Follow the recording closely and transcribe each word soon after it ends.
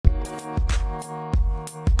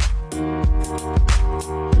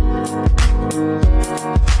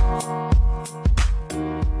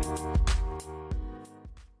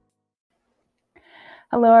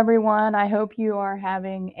Hello, everyone. I hope you are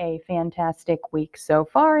having a fantastic week so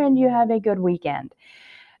far and you have a good weekend.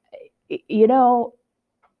 You know,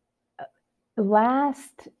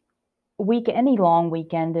 last week, any long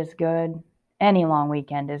weekend is good. Any long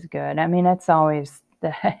weekend is good. I mean, it's always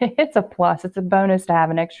it's a plus. It's a bonus to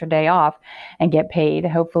have an extra day off and get paid.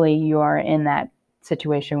 Hopefully, you are in that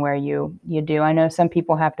situation where you do. I know some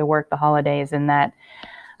people have to work the holidays, and that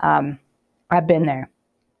um, I've been there.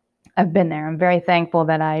 I've been there. I'm very thankful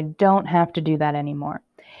that I don't have to do that anymore.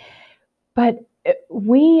 But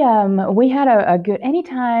we had a good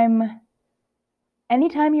anytime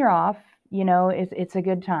you're off, it's a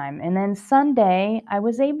good time. And then Sunday, I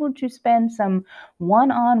was able to spend some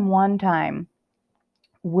one-on-one time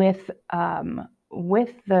with the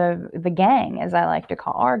gang, as I like to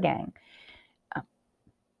call our gang.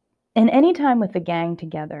 And anytime with the gang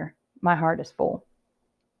together, my heart is full.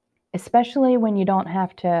 Especially when you don't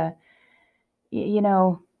have to,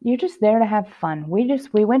 you're just there to have fun. We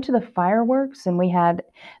went to the fireworks, and we had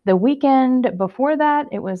the weekend before that.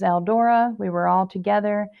 It was Eldora. We were all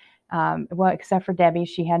together. Well, except for Debbie,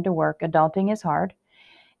 she had to work. Adulting is hard.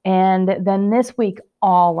 And then this week,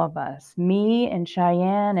 all of us, me and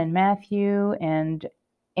Cheyenne and Matthew and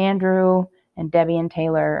Andrew and Debbie and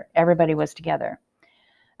Taylor, everybody was together.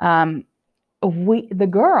 The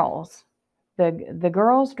girls, the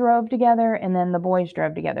girls drove together, and then the boys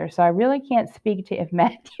drove together. So I really can't speak to if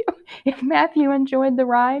Matthew if Matthew enjoyed the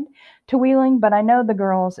ride to Wheeling, but I know the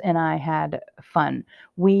girls and I had fun.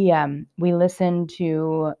 We listened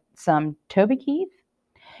to some Toby Keith.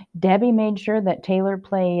 Debbie made sure that Taylor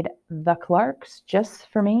played the Clarks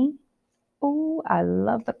just for me. Oh, I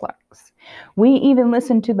love the Clarks. We even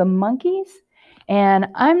listened to the Monkees, and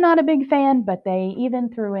I'm not a big fan, but they even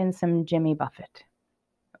threw in some Jimmy Buffett.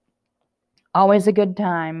 Always a good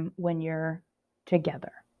time when you're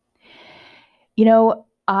together.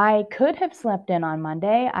 I could have slept in on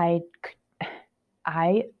Monday.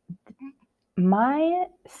 My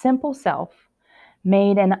simple self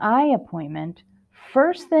made an eye appointment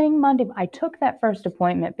first thing Monday. I took that first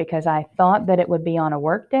appointment because I thought that it would be on a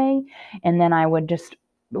work day, and then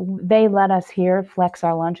they let us here flex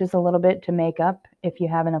our lunches a little bit to make up if you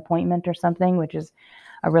have an appointment or something, which is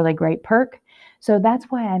a really great perk. So that's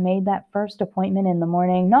why I made that first appointment in the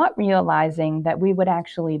morning, not realizing that we would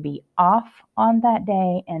actually be off on that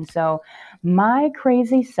day. And so my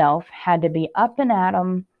crazy self had to be up and at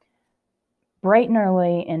 'em bright and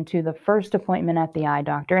early into the first appointment at the eye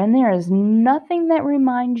doctor. And there is nothing that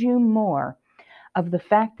reminds you more of the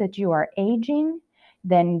fact that you are aging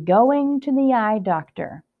than going to the eye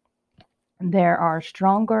doctor. There are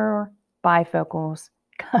stronger bifocals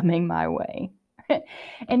coming my way.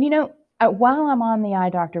 And while I'm on the eye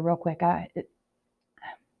doctor, real quick, I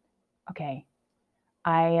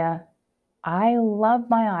love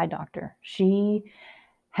my eye doctor. She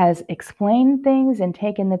has explained things and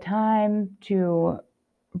taken the time to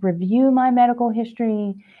review my medical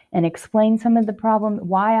history and explain some of the problems,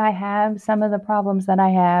 why I have some of the problems that I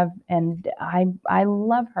have, and I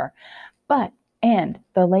love her. And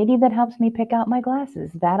the lady that helps me pick out my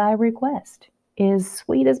glasses that I request is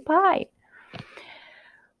sweet as pie.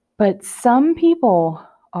 But some people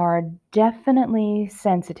are definitely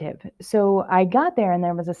sensitive. So I got there, and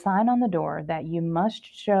there was a sign on the door that you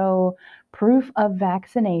must show proof of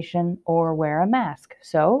vaccination or wear a mask.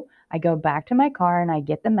 So I go back to my car and I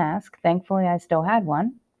get the mask. Thankfully, I still had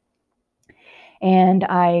one. And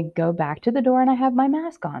I go back to the door and I have my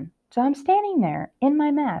mask on. So I'm standing there in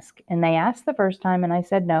my mask. And they asked the first time, and I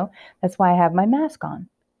said no. That's why I have my mask on.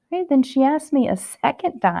 Okay, then she asked me a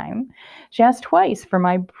second time. She asked twice for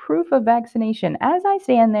my proof of vaccination as I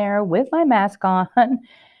stand there with my mask on.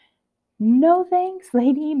 No thanks,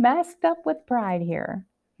 lady. Masked up with pride here.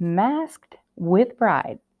 Masked with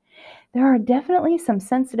pride. There are definitely some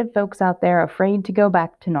sensitive folks out there afraid to go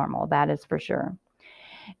back to normal. That is for sure.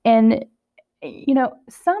 And,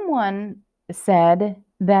 someone said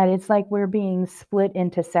that it's like we're being split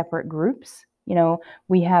into separate groups.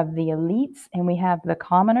 We have the elites and we have the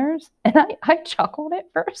commoners. And I chuckled at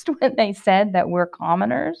first when they said that we're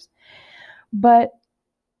commoners. But,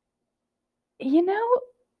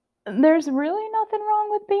 there's really nothing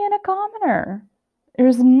wrong with being a commoner.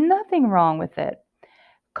 There's nothing wrong with it.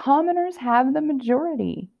 Commoners have the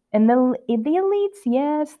majority. And the elites,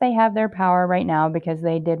 yes, they have their power right now because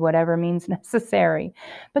they did whatever means necessary.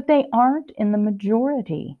 But they aren't in the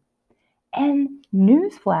majority. And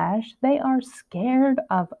newsflash, they are scared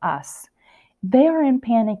of us. They are in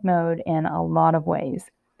panic mode in a lot of ways.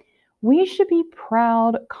 We should be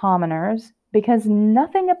proud commoners because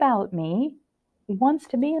nothing about me wants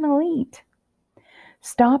to be an elite.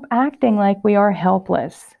 Stop acting like we are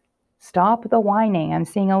helpless. Stop the whining. I'm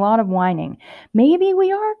seeing a lot of whining. Maybe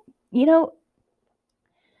we are, you know,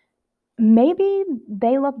 maybe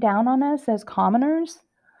they look down on us as commoners.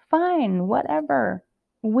 Fine, whatever.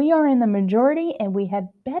 We are in the majority and we had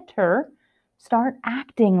better start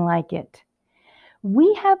acting like it.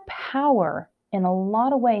 We have power in a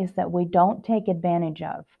lot of ways that we don't take advantage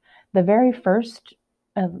of. The very first,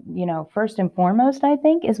 first and foremost, I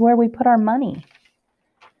think, is where we put our money.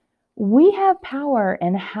 We have power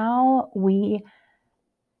in how we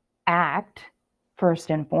act, first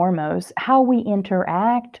and foremost, how we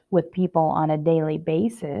interact with people on a daily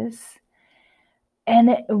basis.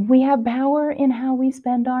 And we have power in how we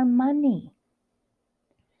spend our money.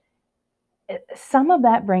 Some of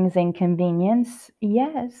that brings inconvenience,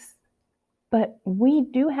 yes, but we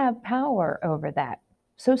do have power over that.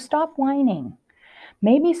 So stop whining.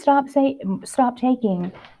 Maybe stop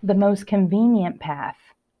taking the most convenient path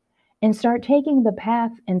and start taking the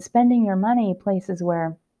path and spending your money places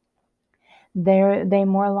where they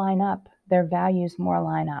more line up, their values more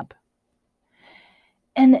line up.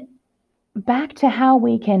 And back to how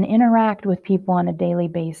we can interact with people on a daily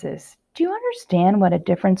basis. Do you understand what a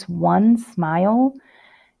difference one smile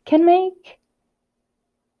can make?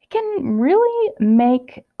 It can really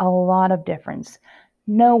make a lot of difference.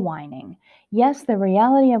 No whining. Yes, the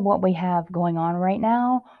reality of what we have going on right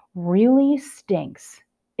now really stinks.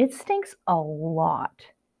 It stinks a lot.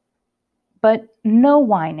 But no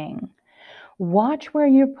whining. Watch where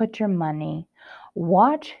you put your money.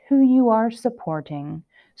 Watch who you are supporting.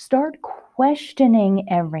 Start questioning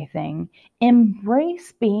everything.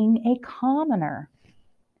 Embrace being a commoner.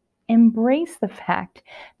 Embrace the fact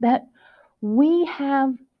that we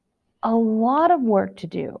have a lot of work to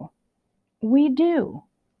do. We do.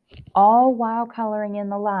 All while coloring in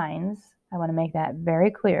the lines. I want to make that very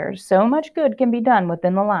clear. So much good can be done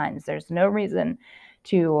within the lines. There's no reason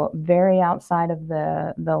to vary outside of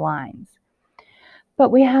the lines. But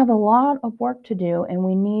we have a lot of work to do and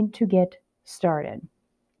we need to get started.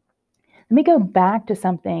 Let me go back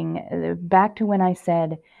to when I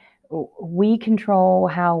said we control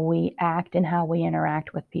how we act and how we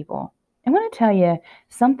interact with people. I want to tell you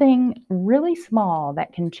something really small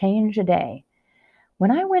that can change a day. When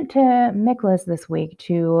I went to Miklas this week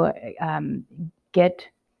to get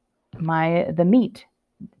the meat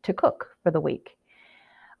to cook for the week,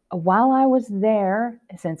 while I was there,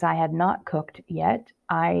 since I had not cooked yet,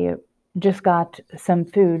 I just got some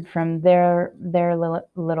food from their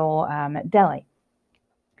little deli.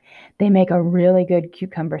 They make a really good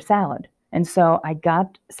cucumber salad. And so I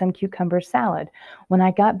got some cucumber salad. When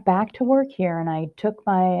I got back to work here and I took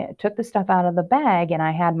the stuff out of the bag and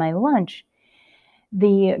I had my lunch,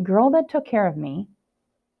 the girl that took care of me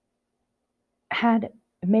had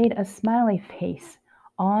made a smiley face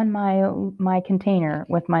on my container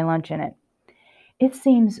with my lunch in it. It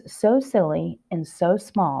seems so silly and so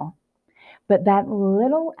small, but that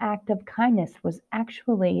little act of kindness was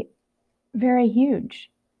actually very huge.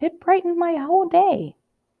 It brightened my whole day.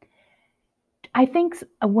 I think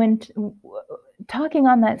when talking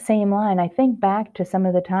on that same line, I think back to some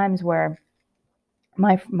of the times where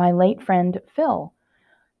my late friend Phil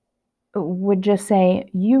would just say,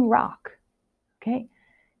 "You rock." Okay?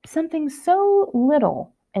 Something so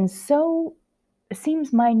little and so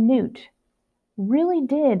seems minute really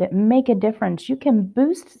did make a difference. You can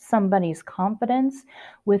boost somebody's confidence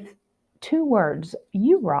with 2 words,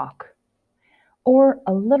 "You rock," or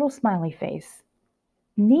a little smiley face.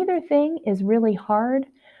 Neither thing is really hard.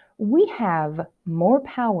 We have more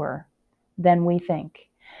power than we think.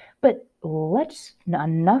 But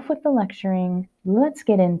enough with the lecturing. Let's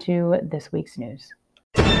get into this week's news.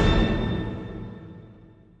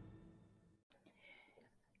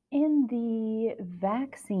 In the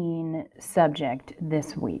vaccine subject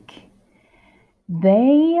this week,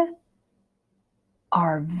 they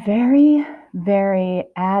are very, very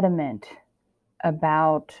adamant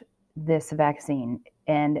about this vaccine,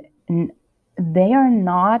 and they are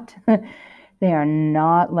not they are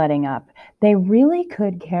not letting up. They really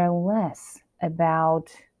could care less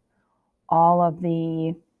about all of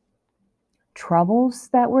the troubles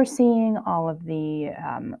that we're seeing, all of the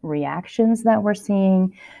reactions that we're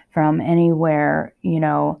seeing from anywhere.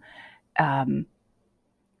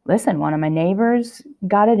 Listen, one of my neighbors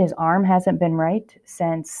got it. His arm hasn't been right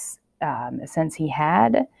since he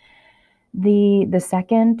had the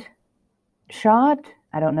second shot.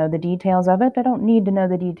 I don't know the details of it. I don't need to know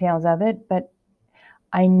the details of it, but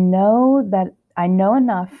I know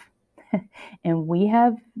enough, and we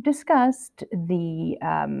have discussed the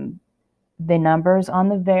numbers on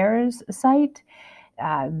the VAERS site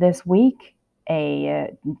this week,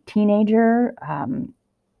 a teenager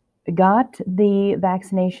got the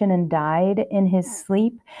vaccination and died in his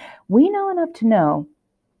sleep. We know enough to know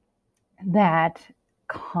that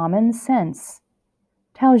common sense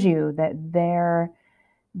tells you that there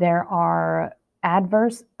are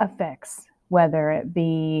adverse effects, whether it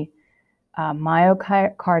be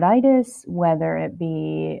myocarditis, whether it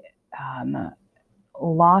be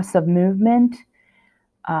loss of movement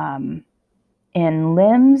in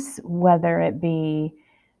limbs, whether it be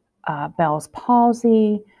Bell's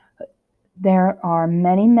palsy. There are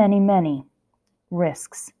many, many, many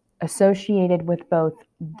risks associated with both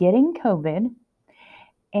getting COVID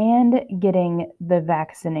and getting the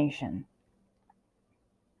vaccination.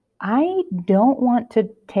 I don't want to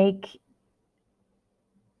take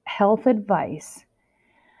health advice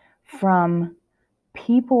from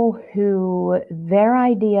people who their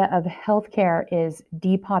idea of healthcare is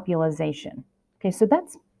depopulation. Okay, so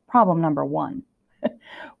that's problem number one.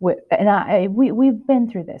 And we've been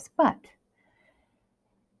through this, but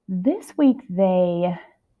this week they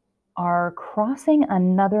are crossing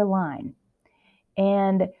another line.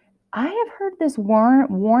 And I have heard this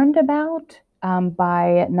warned about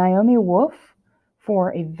by Naomi Wolf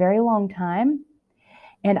for a very long time.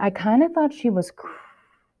 And I kind of thought she was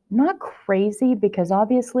not crazy, because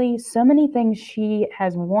obviously so many things she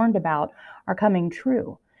has warned about are coming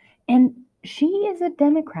true. And she is a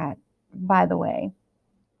Democrat, by the way.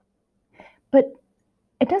 But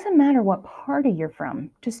it doesn't matter what party you're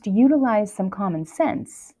from, just utilize some common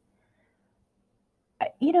sense.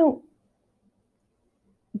 You know,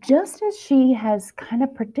 just as she has kind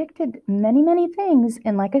of predicted many, many things,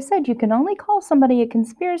 and like I said, you can only call somebody a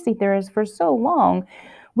conspiracy theorist for so long.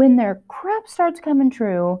 When their crap starts coming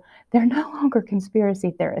true, they're no longer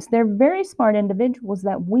conspiracy theorists. They're very smart individuals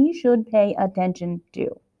that we should pay attention to.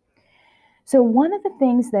 So one of the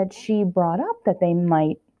things that she brought up that they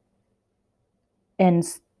might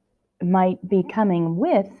be coming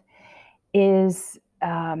with is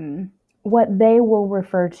what they will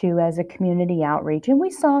refer to as a community outreach. And we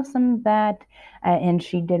saw some of that, and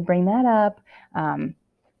she did bring that up,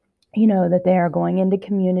 that they are going into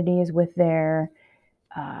communities with their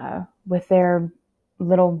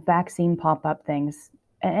little vaccine pop-up things.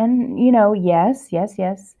 And, yes.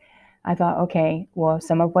 I thought, okay, well,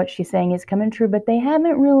 some of what she's saying is coming true, but they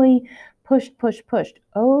haven't really pushed.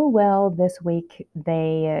 Oh, well, this week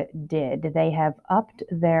they did. They have upped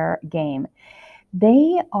their game.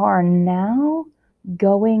 They are now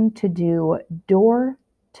going to do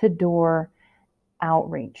door-to-door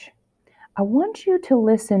outreach. I want you to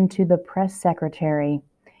listen to the press secretary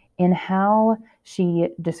in how she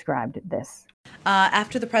described this.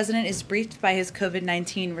 After the president is briefed by his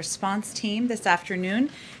COVID-19 response team this afternoon,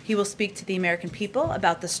 he will speak to the American people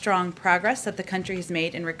about the strong progress that the country has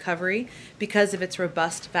made in recovery because of its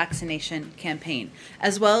robust vaccination campaign,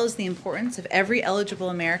 as well as the importance of every eligible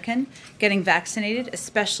American getting vaccinated,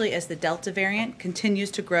 especially as the Delta variant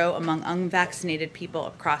continues to grow among unvaccinated people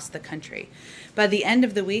across the country. By the end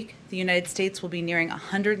of the week, the United States will be nearing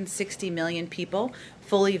 160 million people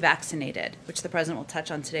fully vaccinated, which the president will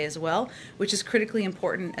touch on today as well, which is critically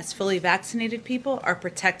important as fully vaccinated people are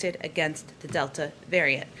protected against the Delta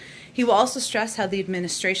variant. He will also stress how the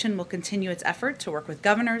administration will continue its effort to work with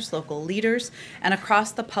governors, local leaders, and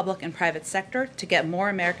across the public and private sector to get more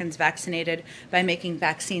Americans vaccinated by making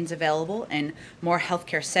vaccines available in more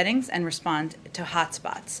healthcare settings and respond to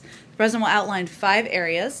hotspots. The president will outline 5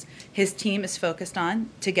 areas his team is focused on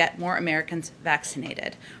to get more Americans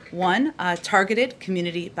vaccinated. 1, targeted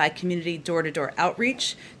community-by-community door-to-door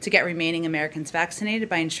outreach to get remaining Americans vaccinated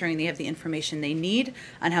by ensuring they have the information they need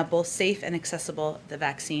on how both safe and accessible the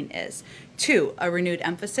vaccine is. 2, a renewed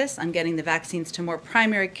emphasis on getting the vaccines to more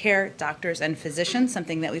primary care doctors and physicians,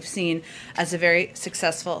 something that we've seen as a very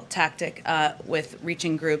successful tactic with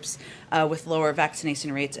reaching groups with lower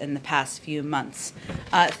vaccination rates in the past few months.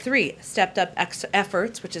 3, stepped up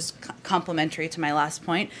efforts, which is complementary to my last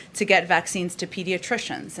point, to get vaccines to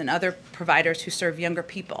pediatricians and other providers who serve younger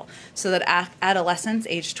people so that adolescents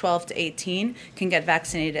aged 12 to 18 can get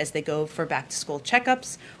vaccinated as they go for back-to-school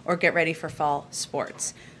checkups or get ready for fall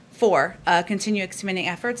sports. 4, continue expanding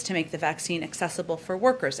efforts to make the vaccine accessible for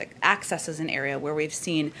workers. Access is an area where we've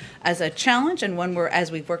seen as a challenge, and one where,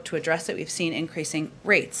 as we've worked to address it, we've seen increasing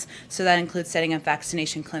rates. So that includes setting up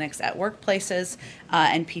vaccination clinics at workplaces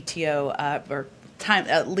and PTO or time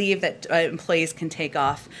leave that employees can take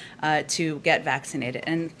off to get vaccinated.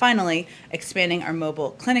 And finally, expanding our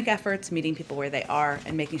mobile clinic efforts, meeting people where they are,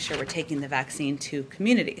 and making sure we're taking the vaccine to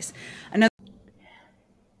communities.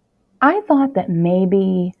 I thought that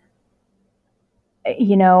maybe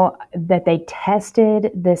that they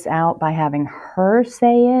tested this out by having her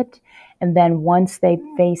say it, and then once they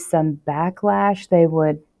faced some backlash, they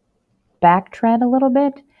would backtread a little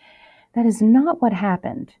bit. That is not what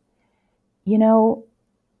happened.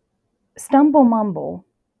 Stumble Mumble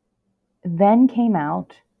then came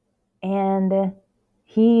out and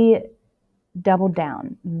he doubled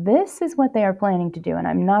down. This is what they are planning to do, and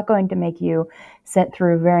I'm not going to make you sit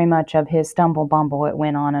through very much of his stumble bumble. It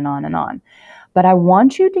went on and on and on. But I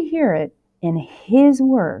want you to hear it in his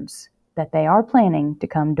words that they are planning to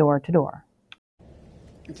come door to door.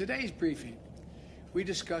 In today's briefing, we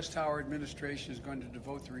discussed how our administration is going to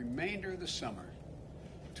devote the remainder of the summer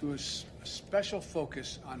to a special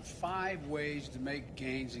focus on 5 ways to make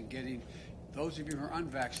gains in getting those of you who are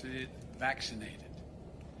unvaccinated vaccinated.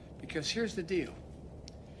 Because here's the deal.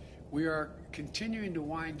 We are continuing to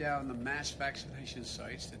wind down the mass vaccination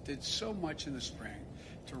sites that did so much in the spring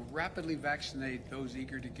to rapidly vaccinate those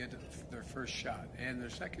eager to get their first shot and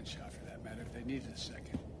their second shot, for that matter, if they needed a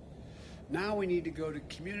second. Now we need to go to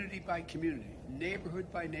community by community, neighborhood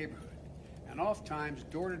by neighborhood, and oftentimes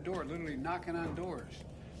door to door, literally knocking on doors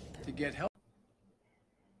to get help.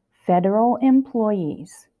 Federal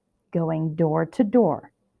employees going door to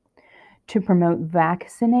door to promote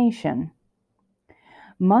vaccination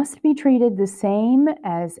must be treated the same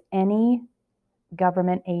as any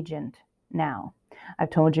government agent now.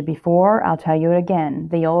 I've told you before, I'll tell you it again.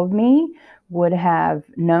 The old me would have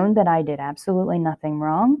known that I did absolutely nothing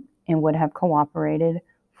wrong and would have cooperated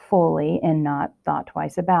fully and not thought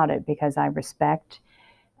twice about it, because I respect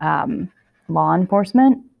law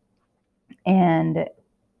enforcement, and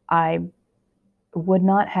I would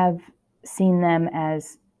not have seen them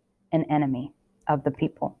as an enemy of the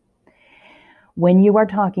people. When you are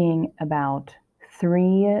talking about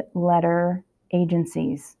 3-letter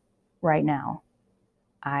agencies right now,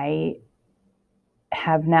 I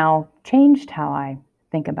have now changed how I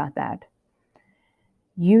think about that.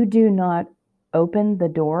 You do not open the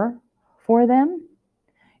door for them,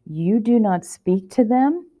 you do not speak to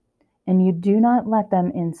them, and you do not let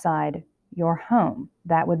them inside your home.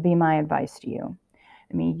 That would be my advice to you.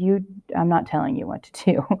 I mean, I'm not telling you what to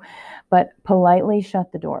do, but politely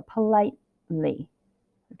shut the door. Politely.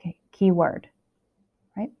 Okay, key word,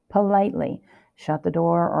 right? Politely shut the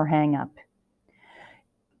door or hang up.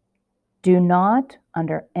 Do not,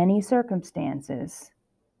 under any circumstances,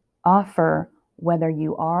 offer whether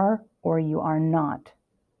you are or you are not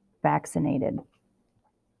vaccinated.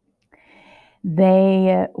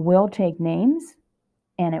 They will take names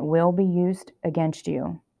and it will be used against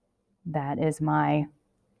you. That is my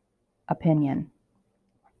opinion.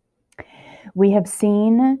 We have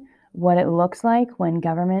seen what it looks like when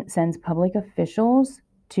government sends public officials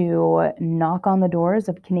to knock on the doors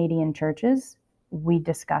of Canadian churches. We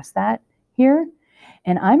discussed that here.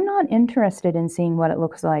 And I'm not interested in seeing what it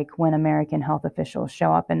looks like when American health officials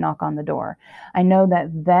show up and knock on the door. I know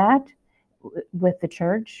that with the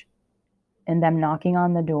church and them knocking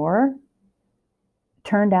on the door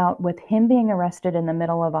turned out with him being arrested in the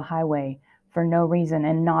middle of a highway for no reason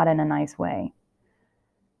and not in a nice way.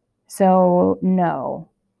 So no,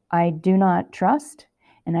 I do not trust,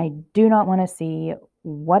 and I do not want to see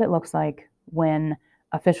what it looks like when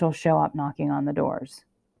officials show up knocking on the doors.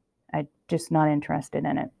 I'm just not interested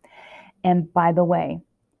in it. And by the way,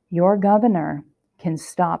 your governor can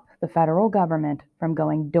stop the federal government from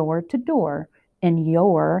going door to door in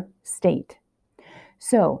your state.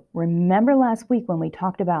 So remember last week when we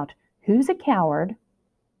talked about who's a coward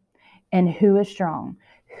and who is strong,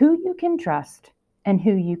 who you can trust and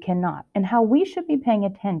who you cannot, and how we should be paying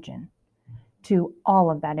attention to all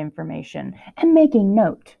of that information and making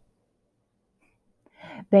note.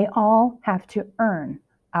 They all have to earn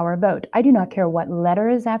our vote. I do not care what letter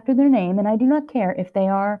is after their name, and I do not care if they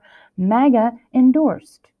are MAGA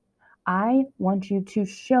endorsed. I want you to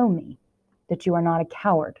show me that you are not a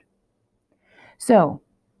coward. So,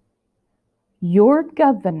 your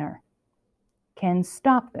governor can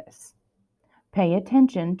stop this. Pay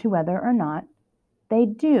attention to whether or not they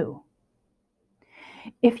do.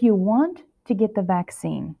 If you want to get the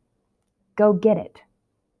vaccine, go get it.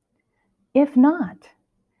 If not,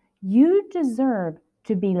 you deserve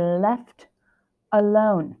to be left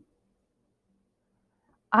alone.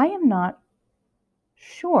 I am not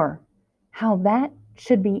sure how that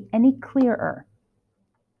should be any clearer.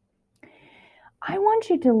 I want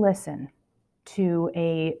you to listen to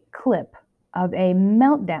a clip of a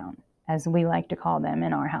meltdown, as we like to call them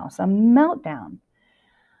in our house, a meltdown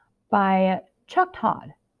by Chuck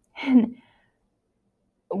Todd. And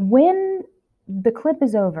when the clip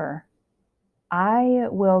is over, I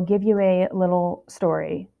will give you a little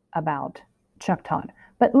story about Chuck Todd.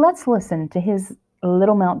 But let's listen to his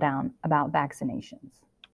little meltdown about vaccinations.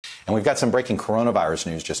 And we've got some breaking coronavirus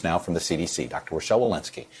news just now from the CDC. Dr. Rochelle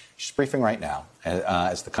Walensky, she's briefing right now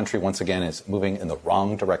as the country once again is moving in the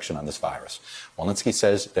wrong direction on this virus. Walensky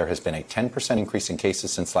says there has been a 10% increase in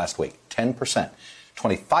cases since last week. 10%.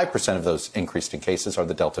 25% of those increased in cases are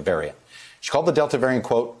the Delta variant. She called the Delta variant,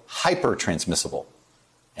 quote, hyper-transmissible,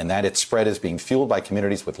 and that its spread is being fueled by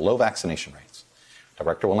communities with low vaccination rates.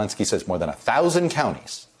 Director Walensky says more than 1,000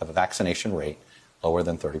 counties have a vaccination rate lower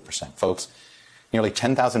than 30%. Folks, nearly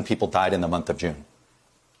 10,000 people died in the month of June.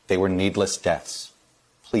 They were needless deaths.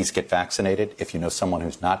 Please get vaccinated. If you know someone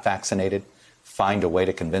who's not vaccinated, find a way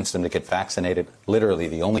to convince them to get vaccinated. Literally,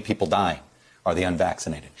 the only people dying are the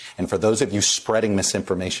unvaccinated. And for those of you spreading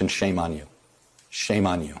misinformation, shame on you. Shame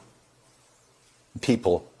on you.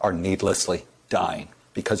 People are needlessly dying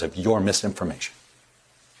because of your misinformation.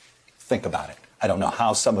 Think about it. I don't know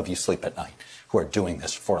how some of you sleep at night who are doing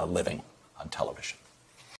this for a living on television.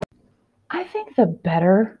 I think the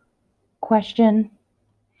better question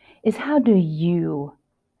is, how do you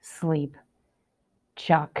sleep,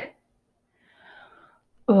 Chuck?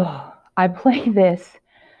 Ugh, I play this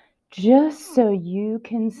just so you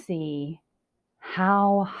can see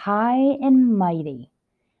how high and mighty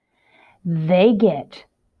they get.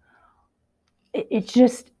 It's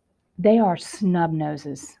just, they are snub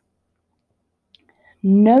noses.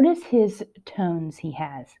 Notice his tones he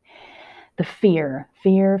has. The fear.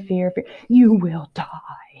 You will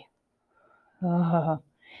die.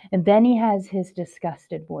 And then he has his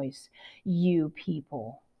disgusted voice. You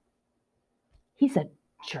people. He's a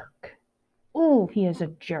jerk. Oh, he is a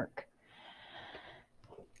jerk.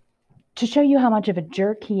 To show you how much of a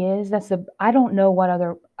jerk he is, I don't know what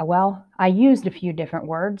other, well, I used a few different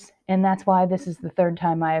words, and that's why this is the third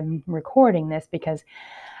time I'm recording this, because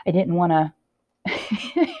I didn't want to,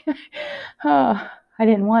 I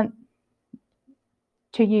didn't want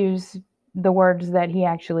to use the words that he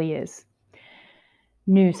actually is.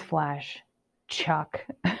 Newsflash, Chuck.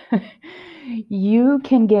 You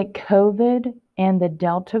can get COVID and the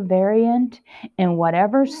Delta variant and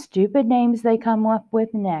whatever stupid names they come up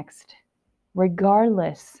with next,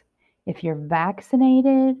 regardless if you're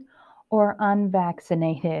vaccinated or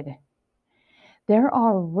unvaccinated. There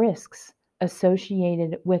are risks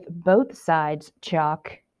associated with both sides,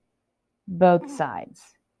 Chuck. Both sides.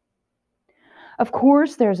 Of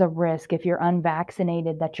course, there's a risk if you're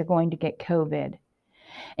unvaccinated that you're going to get COVID.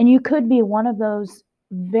 And you could be one of those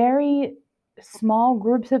very small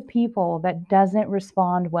groups of people that doesn't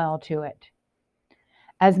respond well to it.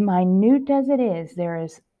 As minute as it is, there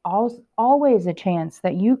is always a chance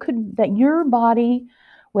that your body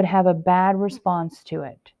would have a bad response to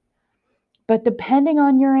it. But depending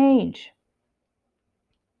on your age,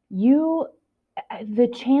 the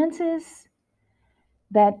chances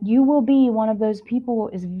that you will be one of those people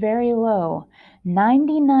is very low.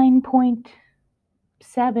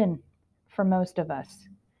 99.7 for most of us.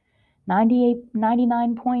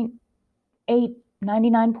 99.8,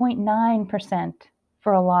 99.9%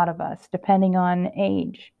 for a lot of us, depending on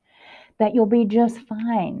age, that you'll be just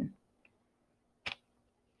fine.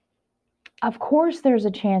 Of course, there's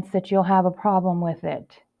a chance that you'll have a problem with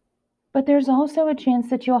it, but there's also a chance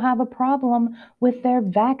that you'll have a problem with their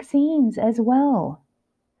vaccines as well.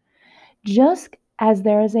 Just as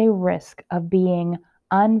there is a risk of being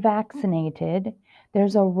unvaccinated,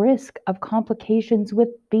 there's a risk of complications with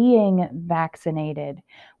being vaccinated.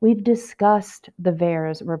 We've discussed the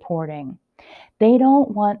VAERS reporting. They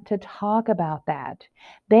don't want to talk about that.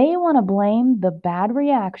 They want to blame the bad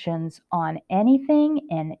reactions on anything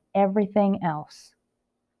and everything else.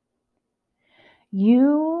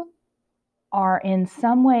 You are in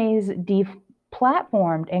some ways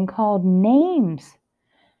deplatformed and called names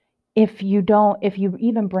if you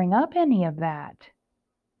even bring up any of that.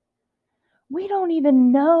 We don't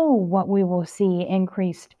even know what we will see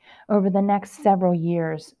increased over the next several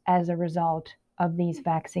years as a result of these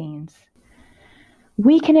vaccines.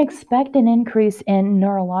 We can expect an increase in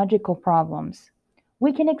neurological problems.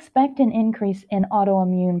 We can expect an increase in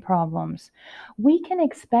autoimmune problems. We can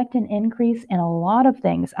expect an increase in a lot of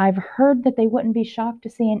things. I've heard that they wouldn't be shocked to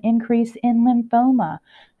see an increase in lymphoma.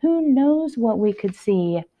 Who knows what we could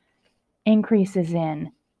see increases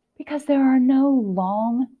in, because there are no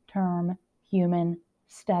long-term human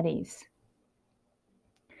studies.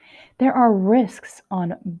 There are risks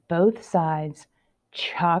on both sides,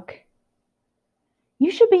 Chuck.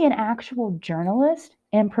 You should be an actual journalist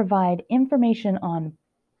and provide information on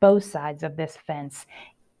both sides of this fence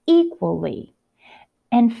equally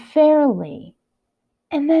and fairly,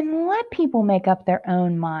 and then let people make up their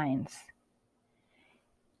own minds.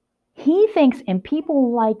 He thinks, and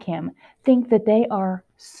people like him think that they are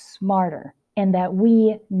smarter and that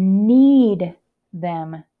we need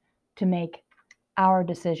them to make our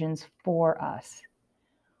decisions for us.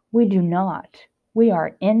 We do not. We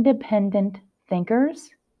are independent thinkers.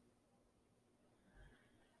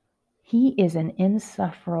 He is an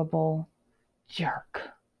insufferable jerk.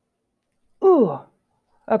 Ooh,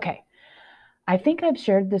 okay. I think I've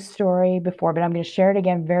shared this story before, but I'm going to share it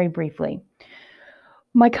again very briefly.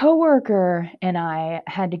 My coworker and I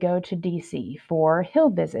had to go to DC for Hill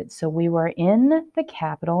visits. So we were in the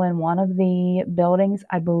Capitol in one of the buildings.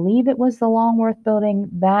 I believe it was the Longworth building.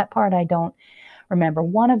 That part I don't remember.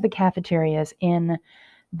 One of the cafeterias in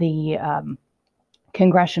the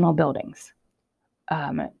congressional buildings.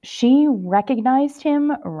 She recognized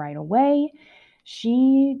him right away.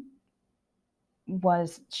 She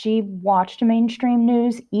watched mainstream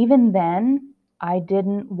news. Even then, I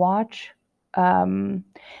didn't watch NBC,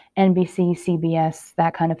 CBS,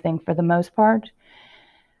 that kind of thing for the most part.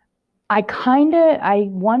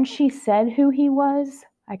 Once she said who he was,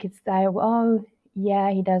 I could say, oh,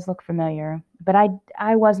 yeah, he does look familiar. But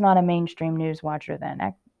I was not a mainstream news watcher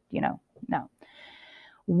then. No.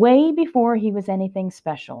 Way before he was anything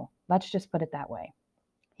special. Let's just put it that way.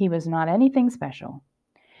 He was not anything special.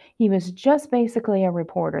 He was just basically a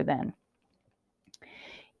reporter then.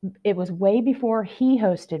 It was way before he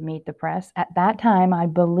hosted Meet the Press. At that time, I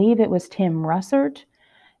believe it was Tim Russert,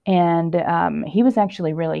 and he was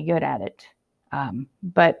actually really good at it.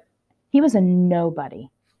 But he was a nobody,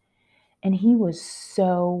 and he was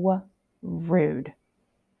so rude.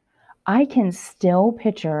 I can still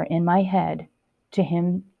picture in my head to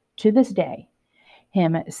him, to this day,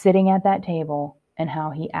 him sitting at that table and how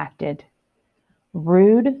he acted.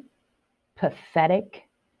 Rude, pathetic,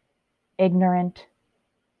 ignorant,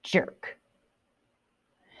 jerk.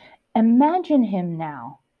 Imagine him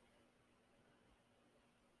now.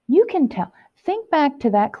 You can tell. Think back to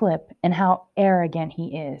that clip and how arrogant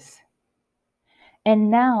he is.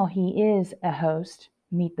 And now he is a host,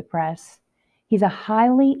 Meet the Press. He's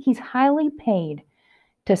highly paid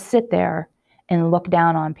to sit there and look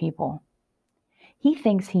down on people. He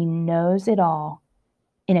thinks he knows it all.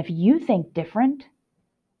 And if you think different,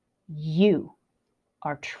 you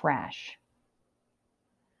are trash.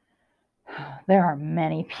 There are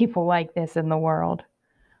many people like this in the world.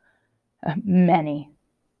 Many.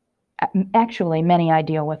 Actually, many I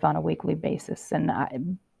deal with on a weekly basis.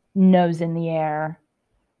 And nose in the air,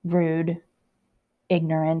 rude,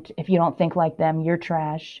 ignorant. If you don't think like them, you're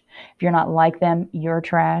trash. If you're not like them, you're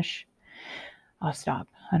trash. I'll stop.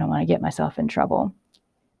 I don't want to get myself in trouble.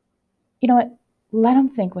 You know what? Let them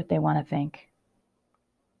think what they want to think.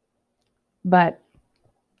 But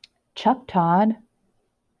Chuck Todd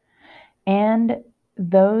and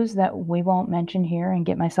those that we won't mention here and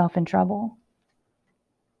get myself in trouble,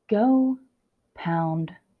 go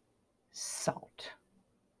pound salt.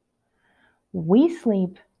 We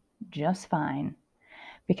sleep just fine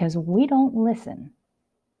because we don't listen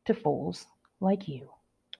to fools like you.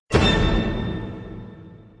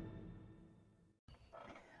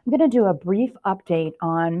 I'm going to do a brief update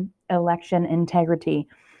on election integrity.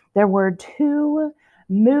 There were two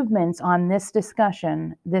movements on this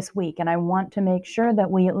discussion this week, and I want to make sure that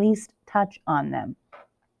we at least touch on them.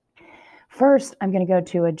 First, I'm going to go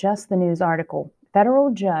to a Just the News article.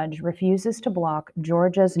 Federal judge refuses to block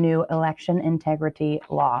Georgia's new election integrity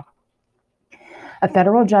law. A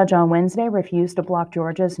federal judge on Wednesday refused to block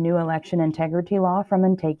Georgia's new election integrity law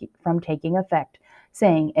from taking effect,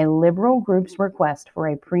 saying a liberal group's request for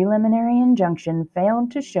a preliminary injunction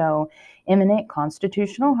failed to show imminent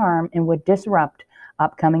constitutional harm and would disrupt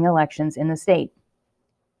upcoming elections in the state.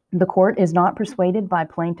 The court is not persuaded by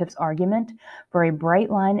plaintiffs' argument for a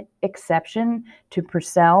bright-line exception to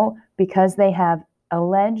Purcell because they have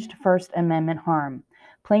alleged First Amendment harm.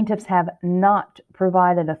 Plaintiffs have not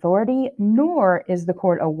provided authority, nor is the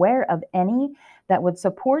court aware of any that would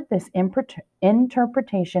support this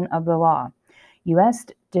interpretation of the law. U.S.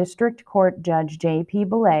 District Court Judge J.P.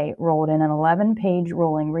 Belay rolled in an 11-page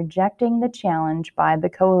ruling rejecting the challenge by the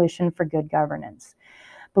Coalition for Good Governance.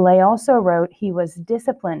 Belay also wrote he was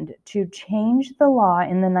disciplined to change the law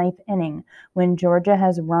in the ninth inning when Georgia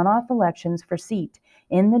has runoff elections for seat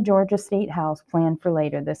in the Georgia State House planned for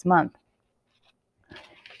later this month.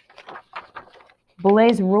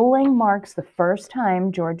 Belay's ruling marks the first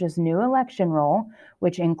time Georgia's new election roll,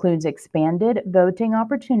 which includes expanded voting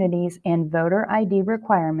opportunities and voter ID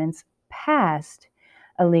requirements, passed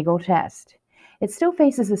a legal test. It still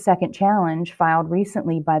faces a second challenge filed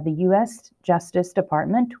recently by the U.S. Justice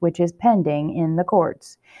Department, which is pending in the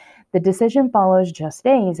courts. The decision follows just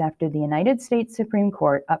days after the United States Supreme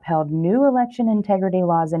Court upheld new election integrity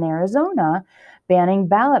laws in Arizona banning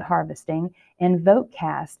ballot harvesting and vote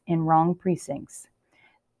cast in wrong precincts.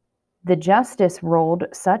 The justice ruled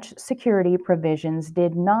such security provisions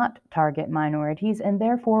did not target minorities and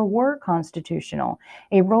therefore were constitutional,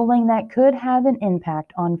 a ruling that could have an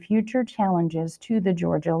impact on future challenges to the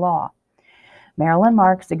Georgia law. Marilyn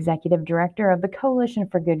Marks, executive director of the Coalition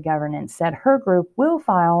for Good Governance, said her group will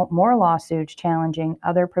file more lawsuits challenging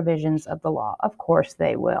other provisions of the law. Of course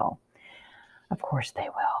they will. Of course they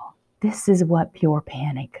will. This is what pure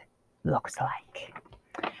panic looks like.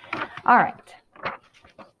 All right.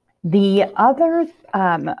 The other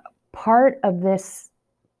part of this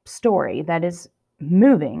story that is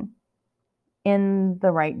moving in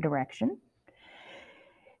the right direction,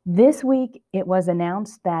 this week it was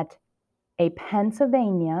announced that a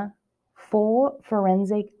Pennsylvania full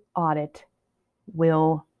forensic audit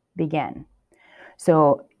will begin.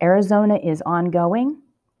 So Arizona is ongoing,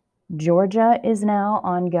 Georgia is now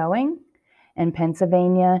ongoing, and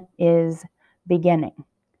Pennsylvania is beginning.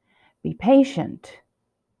 Be patient.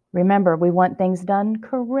 Remember, we want things done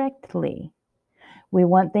correctly. We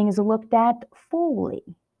want things looked at fully.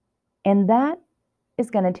 And that is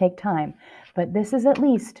going to take time. But this is at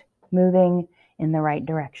least moving in the right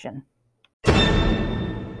direction.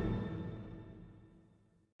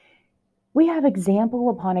 We have example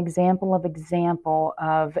upon example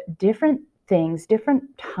of different things,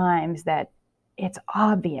 different times that it's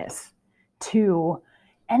obvious to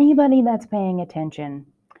anybody that's paying attention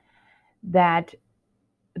that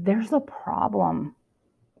there's a problem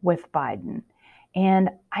with Biden. And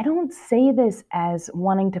I don't say this as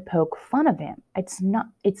wanting to poke fun of him. It's not,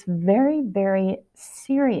 it's very, very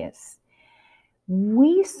serious.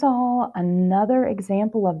 We saw another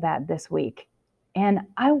example of that this week. And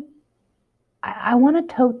I want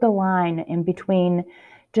to tote the line in between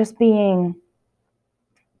just being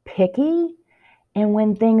picky and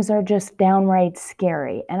when things are just downright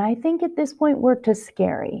scary. And I think at this point we're to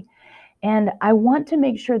scary. And I want to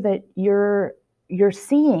make sure that you're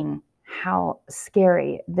seeing how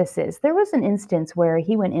scary this is. There was an instance where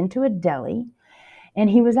he went into a deli and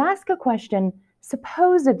he was asked a question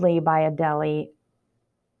supposedly by a deli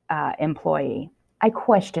employee. I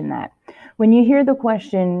question that. When you hear the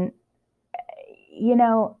question, you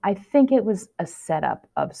know, I think it was a setup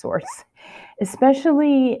of sorts,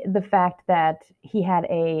 especially the fact that he had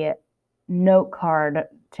a note card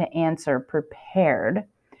to answer prepared.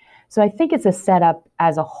 So I think it's a setup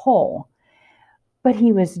as a whole. But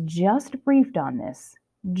he was just briefed on this.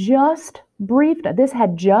 Just briefed. This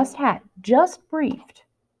had just briefed.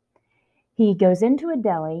 He goes into a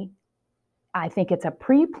deli. I think it's a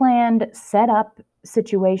pre-planned setup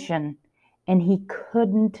situation, and he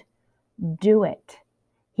couldn't do it.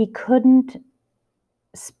 He couldn't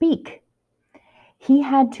speak. He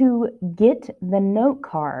had to get the note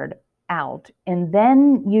card out, and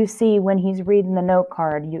then you see when he's reading the note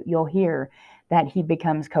card, you'll hear that he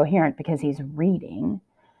becomes coherent because he's reading.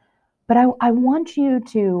 But I want you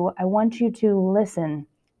to listen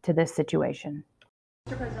to this situation.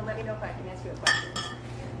 Mr. President, let me know if I can ask you a question.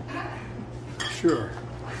 Sure.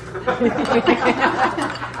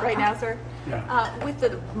 Right now, sir? Yeah. With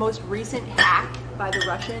the most recent hack by the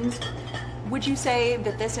Russians, would you say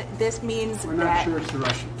that this means We're that... not sure it's the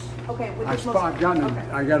Russians. Okay, with I this most...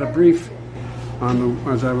 got a brief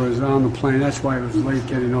as I was on the plane. That's why I was late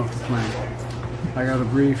getting off the plane. I got a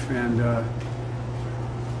brief and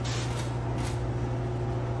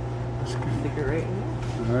that's good. I think you're right.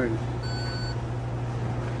 All right.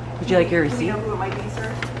 Would you like your Do we receipt? know who it might be,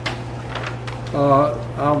 sir?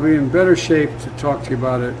 I'll be in better shape to talk to you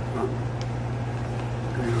about it. Hang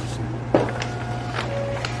on a second.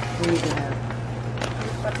 We need to have.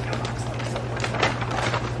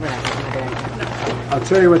 We're not gonna do that. I'll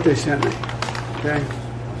tell you what they sent me. Okay.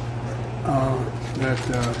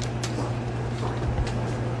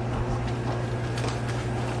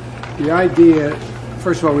 The idea,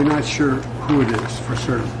 first of all, we're not sure who it is for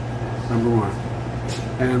certain, number one.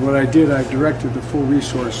 And what I did, I directed the full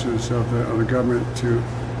resources of the government to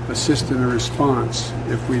assist in a response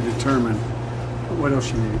if we determine. What else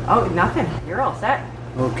you need? Oh, nothing. You're all set.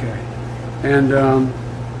 Okay. And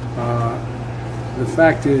the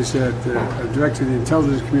fact is that I directed the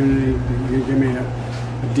intelligence community to give me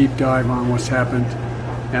a deep dive on what's happened,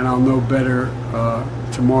 and I'll know better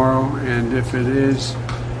tomorrow. And if it is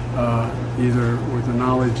either with the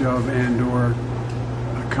knowledge of and or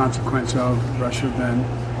a consequence of Russia, then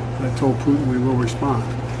I told Putin we will respond.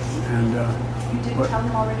 And You didn't tell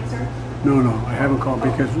him already, sir? no, I haven't called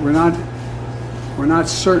because we're not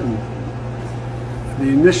certain. The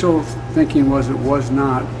initial thinking was it was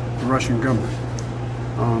not the Russian government,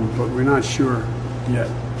 but we're not sure yet.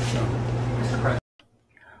 So.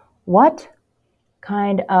 What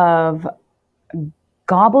kind of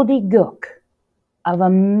gobbledygook of a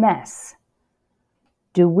mess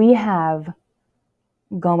do we have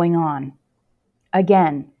going on?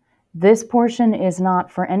 Again, this portion is not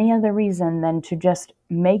for any other reason than to just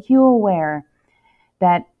make you aware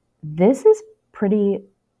that this is pretty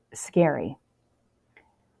scary.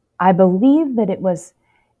 I believe that it was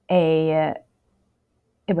a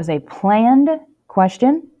planned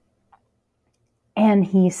question, and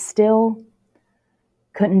he still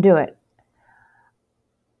couldn't do it.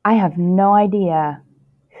 I have no idea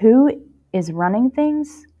who is running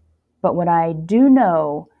things, but what I do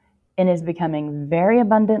know, and is becoming very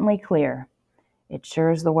abundantly clear, it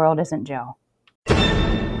sure as the world isn't Joe.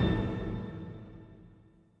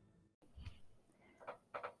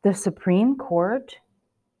 The Supreme Court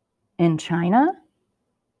in China?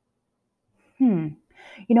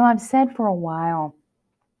 I've said for a while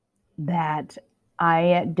that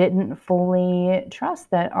I didn't fully trust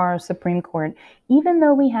that our Supreme Court, even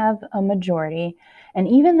though we have a majority, and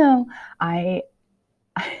even though I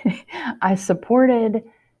supported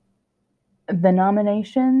the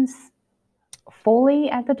nominations fully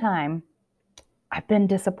at the time, I've been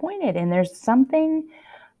disappointed, and there's something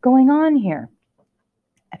going on here.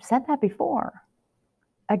 I've said that before.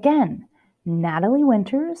 Again, Natalie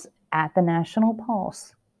Winters at the National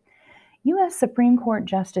Pulse. U.S. Supreme Court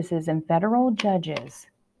justices and federal judges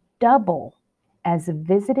double as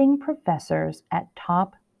visiting professors at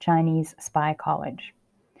top Chinese spy college.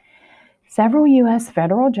 Several U.S.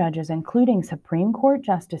 federal judges, including Supreme Court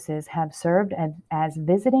justices, have served as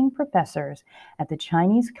visiting professors at the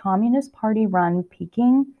Chinese Communist Party-run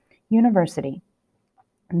Peking University.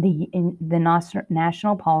 The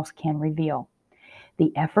National Pulse can reveal.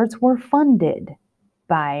 The efforts were funded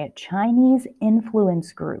by Chinese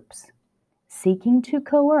influence groups seeking to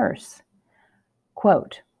coerce,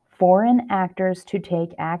 quote, foreign actors to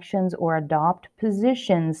take actions or adopt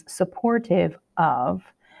positions supportive of,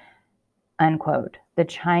 unquote, the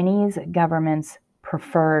Chinese government's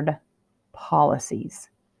preferred policies.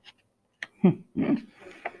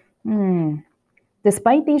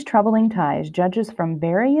 Despite these troubling ties, judges from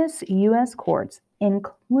various U.S. courts,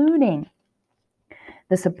 including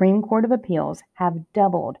the Supreme Court of Appeals, have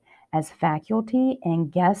doubled as faculty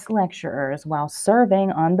and guest lecturers while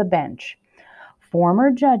serving on the bench.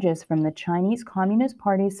 Former judges from the Chinese Communist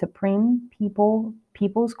Party's Supreme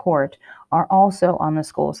People's Court are also on the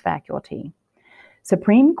school's faculty.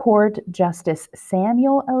 Supreme Court Justice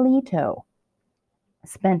Samuel Alito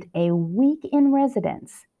spent a week in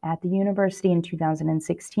residence at the university in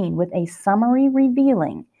 2016 with a summary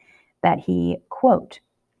revealing that he, quote,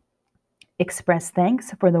 expressed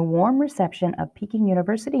thanks for the warm reception of Peking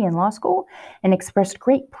University and Law School and expressed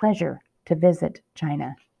great pleasure to visit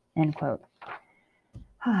China, end quote.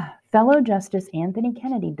 Fellow Justice Anthony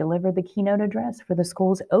Kennedy delivered the keynote address for the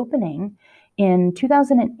school's opening in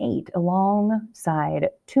 2008 alongside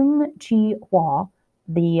Tung Chee-hwa,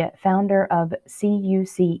 the founder of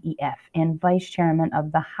CUCEF and vice chairman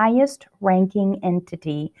of the highest ranking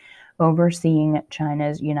entity overseeing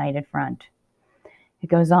China's United Front. It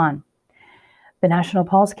goes on. The National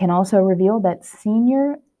Pulse can also reveal that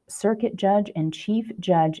Senior Circuit Judge and Chief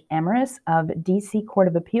Judge Emeritus of D.C. Court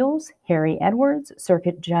of Appeals, Harry Edwards,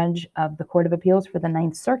 Circuit Judge of the Court of Appeals for the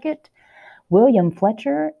Ninth Circuit, William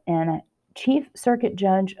Fletcher, and Chief Circuit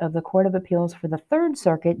Judge of the Court of Appeals for the Third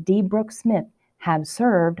Circuit, D. Brooke Smith, have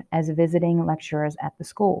served as visiting lecturers at the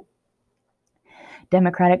school.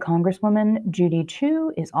 Democratic Congresswoman Judy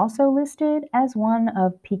Chu is also listed as one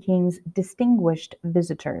of Peking's distinguished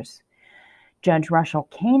visitors. Judge Russell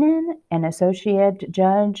Kanan, an associate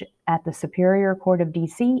judge at the Superior Court of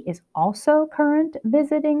D.C., is also current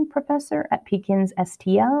visiting professor at Peking's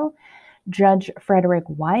STL. Judge Frederick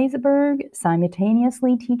Weisberg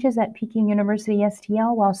simultaneously teaches at Peking University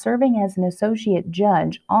STL while serving as an associate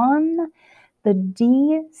judge on the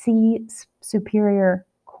D.C. Superior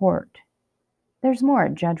Court. There's more.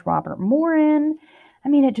 Judge Robert Morin.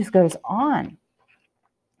 It just goes on.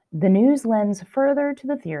 The news lends further to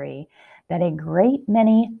the theory that a great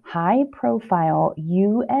many high-profile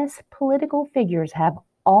U.S. political figures have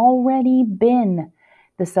already been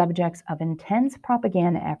the subjects of intense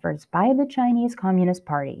propaganda efforts by the Chinese Communist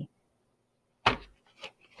Party.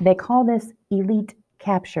 They call this elite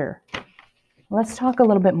capture. Let's talk a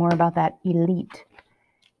little bit more about that elite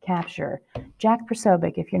capture. Jack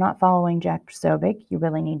Posobiec, if you're not following Jack Posobiec, you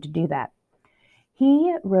really need to do that.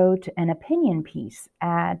 He wrote an opinion piece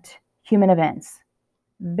at Human Events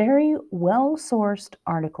Very well-sourced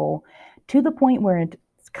article, to the point where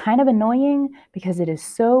it's kind of annoying because it is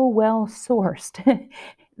so well-sourced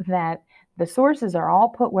that the sources are all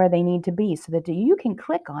put where they need to be so that you can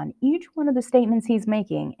click on each one of the statements he's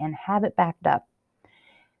making and have it backed up.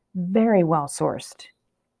 Very well-sourced.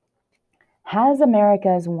 Has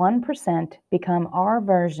America's 1% become our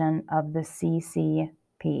version of the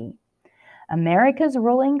CCP? America's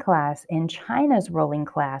ruling class and China's ruling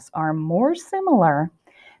class are more similar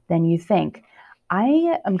than you think.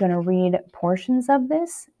 I am going to read portions of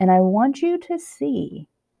this, and I want you to see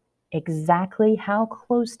exactly how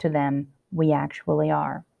close to them we actually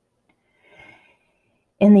are.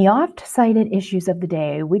 In the oft-cited issues of the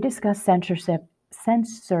day, we discuss censorship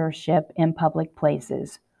in public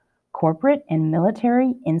places, corporate and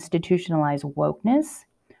military institutionalized wokeness,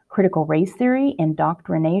 critical race theory,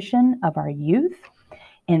 indoctrination of our youth,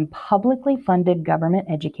 in publicly funded government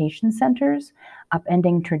education centers,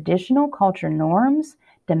 upending traditional culture norms,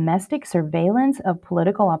 domestic surveillance of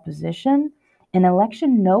political opposition, an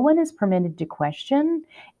election no one is permitted to question,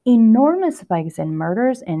 enormous spikes in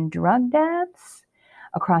murders and drug deaths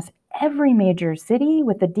across every major city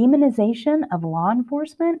with the demonization of law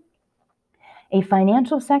enforcement, a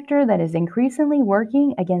financial sector that is increasingly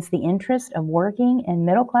working against the interests of working and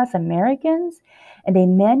middle-class Americans, and a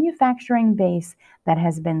manufacturing base that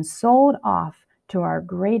has been sold off to our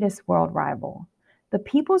greatest world rival, the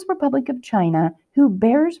People's Republic of China, who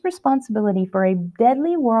bears responsibility for a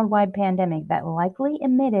deadly worldwide pandemic that likely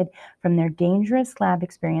emitted from their dangerous lab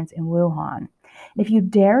experience in Wuhan. If you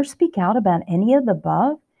dare speak out about any of the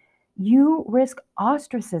above, you risk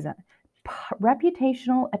ostracism,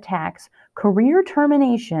 reputational attacks, career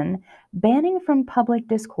termination, banning from public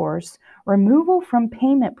discourse, removal from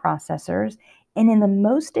payment processors, and in the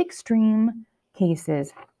most extreme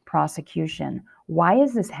cases, prosecution. Why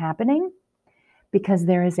is this happening? Because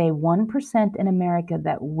there is a 1% in America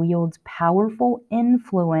that wields powerful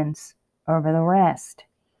influence over the rest.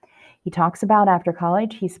 He talks about after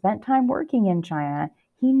college, he spent time working in China.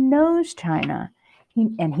 He knows China,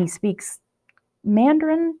 and he speaks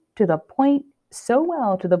Mandarin to the point so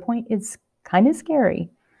well, to the point it's kind of scary.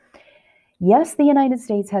 Yes, the United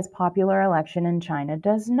States has popular election and China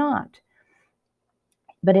does not.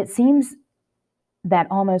 But it seems that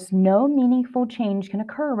almost no meaningful change can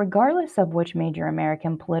occur regardless of which major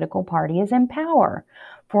American political party is in power.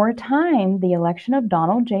 For a time, the election of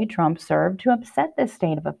Donald J. Trump served to upset this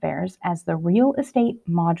state of affairs as the real estate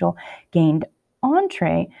mogul gained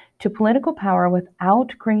entree to political power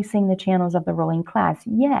without gracing the channels of the ruling class.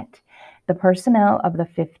 Yet, the personnel of the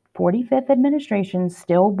 45th administration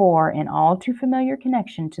still bore an all too familiar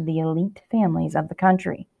connection to the elite families of the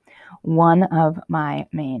country. One of my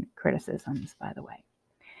main criticisms, by the way.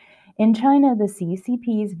 In China, the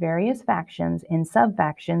CCP's various factions and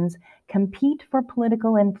sub-factions compete for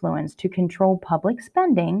political influence to control public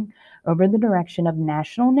spending over the direction of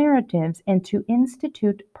national narratives and to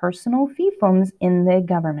institute personal fiefdoms in the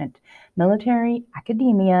government, military,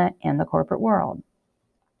 academia, and the corporate world.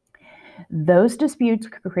 Those disputes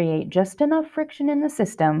create just enough friction in the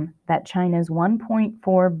system that China's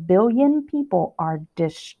 1.4 billion people are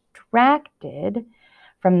distracted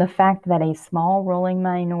from the fact that a small ruling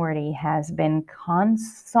minority has been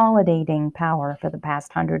consolidating power for the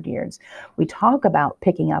past 100 years. We talk about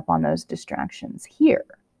picking up on those distractions here.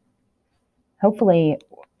 Hopefully,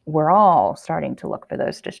 we're all starting to look for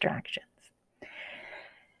those distractions.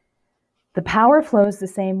 The power flows the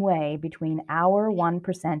same way between our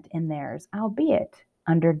 1% and theirs, albeit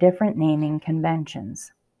under different naming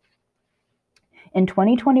conventions. In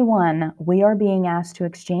 2021, we are being asked to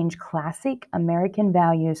exchange classic American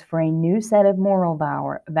values for a new set of moral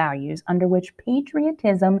values under which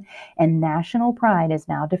patriotism and national pride is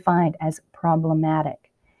now defined as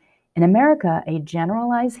problematic. In America, a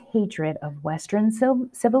generalized hatred of Western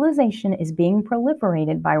civilization is being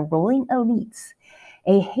proliferated by ruling elites,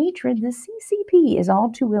 a hatred the CCP is all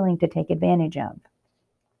too willing to take advantage of.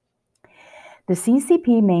 The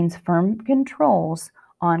CCP maintains firm controls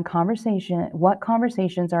on what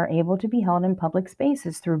conversations are able to be held in public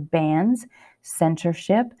spaces through bans,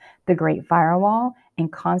 censorship, the Great Firewall,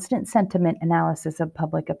 and constant sentiment analysis of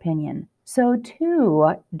public opinion. So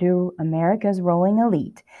too do America's ruling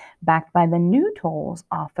elite, backed by the new tools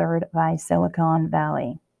authored by Silicon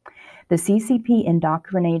Valley. The CCP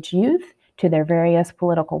indoctrinates youth to their various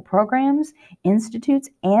political programs, institutes,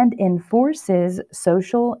 and enforces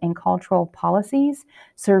social and cultural policies,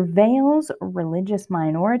 surveils religious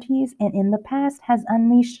minorities, and in the past has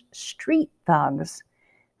unleashed street thugs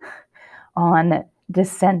on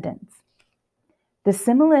descendants. The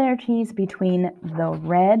similarities between the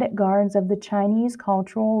Red Guards of the Chinese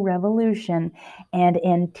Cultural Revolution and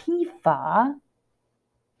Antifa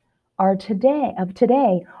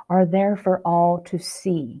today are there for all to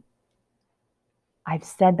see. I've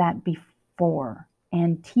said that before.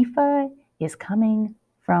 Antifa is coming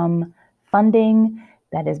from funding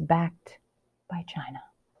that is backed by China.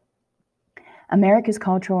 America's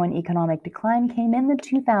cultural and economic decline came in the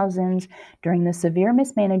 2000s during the severe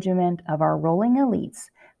mismanagement of our ruling elites.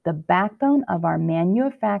 The backbone of our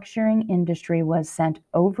manufacturing industry was sent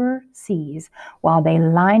overseas while they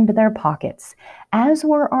lined their pockets, as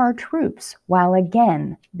were our troops, while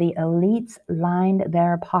again the elites lined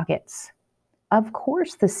their pockets. Of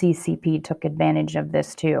course, the CCP took advantage of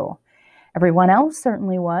this too. Everyone else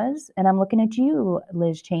certainly was, and I'm looking at you,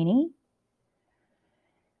 Liz Cheney.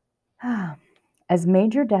 As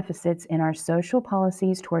major deficits in our social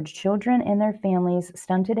policies towards children and their families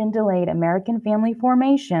stunted and delayed American family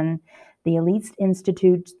formation, the elites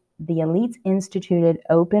instituted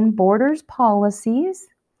open borders policies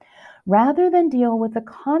rather than deal with the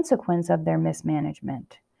consequence of their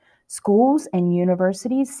mismanagement. Schools and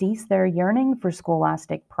universities ceased their yearning for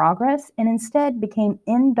scholastic progress and instead became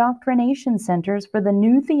indoctrination centers for the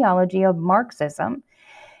new theology of Marxism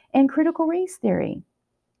and critical race theory.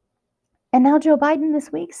 And now Joe Biden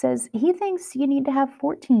this week says he thinks you need to have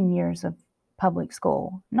 14 years of public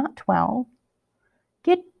school, not 12.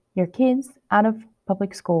 Get your kids out of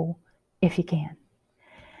public school if you can.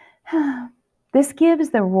 This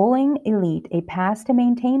gives the ruling elite a pass to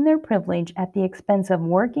maintain their privilege at the expense of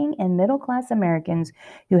working and middle-class Americans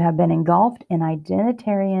who have been engulfed in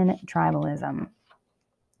identitarian tribalism.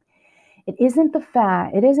 It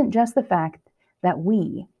isn't just the fact that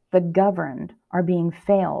we, the governed, are being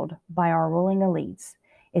failed by our ruling elites.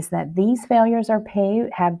 It's that these failures have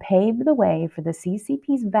paved the way for the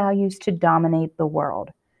CCP's values to dominate the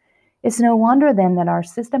world. It's no wonder then that our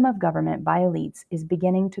system of government by elites is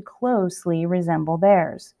beginning to closely resemble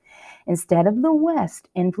theirs. Instead of the West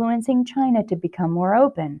influencing China to become more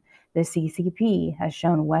open, the CCP has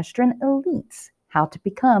shown Western elites how to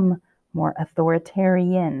become more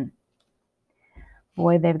authoritarian.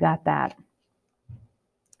 Boy, they've got that.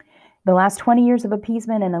 The last 20 years of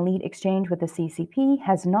appeasement and elite exchange with the CCP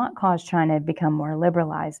has not caused China to become more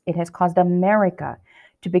liberalized. It has caused America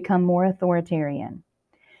to become more authoritarian.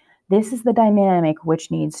 This is the dynamic which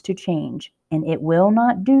needs to change, and it will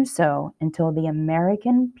not do so until the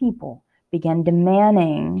American people begin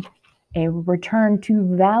demanding a return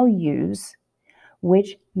to values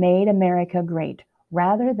which made America great,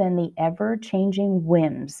 rather than the ever-changing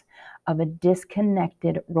whims of a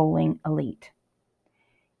disconnected ruling elite.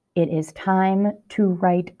 It is time to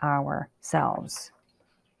right ourselves.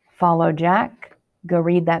 Follow Jack. Go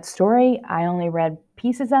read that story. I only read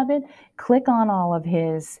pieces of it. Click on all of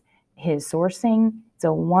his sourcing. It's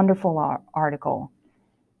a wonderful article.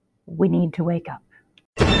 We need to wake up.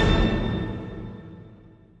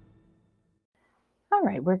 All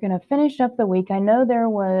right, we're going to finish up the week. I know there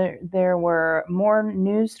were more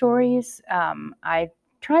news stories. I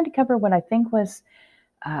tried to cover what I think was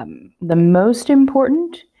the most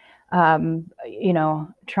important.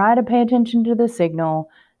 Try to pay attention to the signal,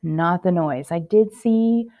 not the noise. I did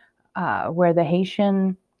see where the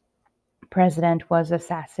Haitian president was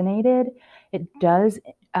assassinated. It does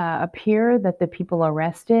appear that the people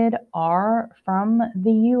arrested are from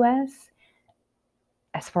the U.S.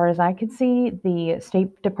 As far as I could see, the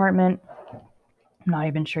State Department, I'm not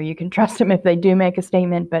even sure you can trust them if they do make a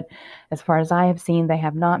statement, but as far as I have seen, they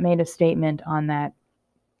have not made a statement on that.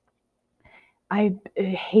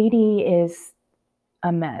 Haiti is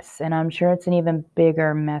a mess, and I'm sure it's an even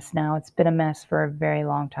bigger mess now. It's been a mess for a very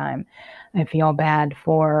long time. I feel bad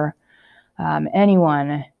for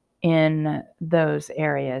anyone in those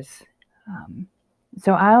areas.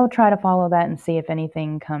 So I'll try to follow that and see if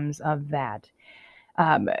anything comes of that.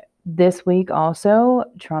 This week also,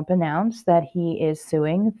 Trump announced that he is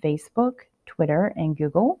suing Facebook, Twitter, and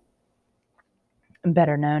Google,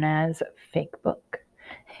 better known as Fakebook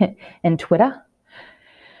and Twitter.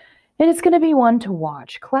 And it's going to be one to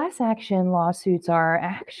watch. Class action lawsuits are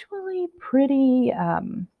actually pretty,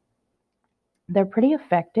 they're pretty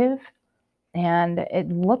effective. And it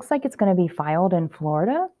looks like it's going to be filed in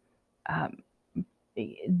Florida.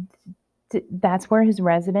 That's where his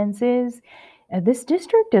residence is. This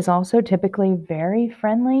district is also typically very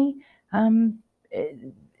friendly.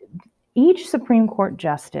 Each Supreme Court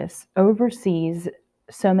justice oversees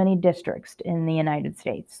so many districts in the United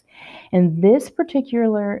States. And this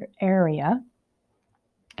particular area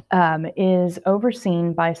is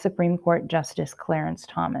overseen by Supreme Court Justice Clarence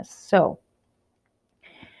Thomas. So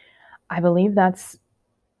I believe that's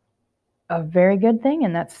a very good thing,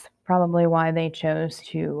 and that's probably why they chose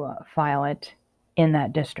to file it in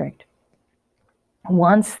that district.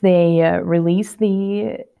 Once they release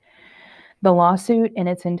the lawsuit in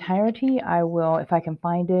its entirety, I will, if I can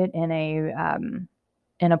find it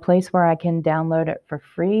in a place where I can download it for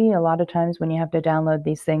free. A lot of times when you have to download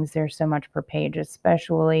these things, there's so much per page,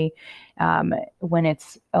 especially when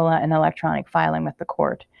it's an electronic filing with the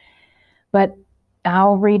court. But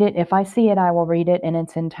I'll read it. If I see it, I will read it in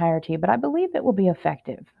its entirety, but I believe it will be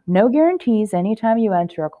effective. No guarantees. Anytime you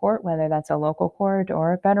enter a court, whether that's a local court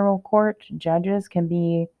or a federal court, judges can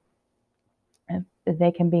be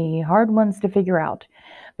hard ones to figure out.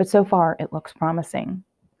 But so far, it looks promising.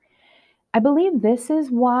 I believe this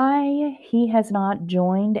is why he has not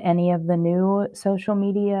joined any of the new social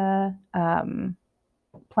media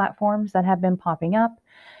platforms that have been popping up.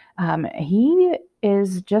 He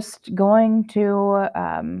is just going to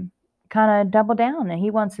kind of double down, and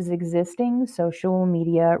he wants his existing social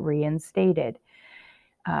media reinstated.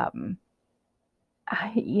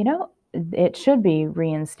 It should be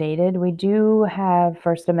reinstated. We do have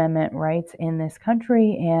First Amendment rights in this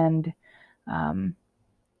country, and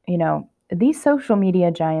these social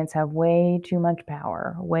media giants have way too much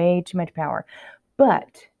power,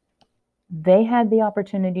 but they had the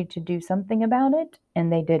opportunity to do something about it, and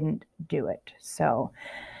they didn't do it. So,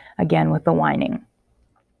 again, with the whining.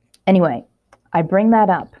 Anyway, I bring that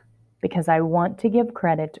up because I want to give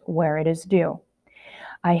credit where it is due.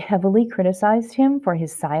 I heavily criticized him for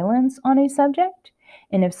his silence on a subject,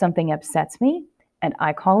 and if something upsets me and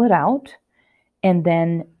I call it out, and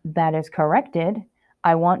then that is corrected,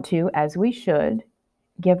 I want to, as we should,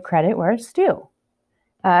 give credit where it's due.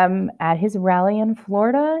 At his rally in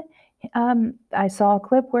Florida, I saw a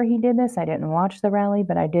clip where he did this. I didn't watch the rally,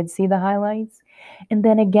 but I did see the highlights. And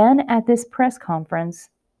then again at this press conference,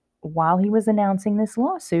 while he was announcing this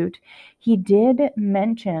lawsuit, he did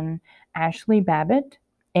mention Ashley Babbitt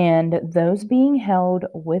and those being held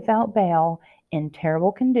without bail in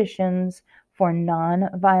terrible conditions for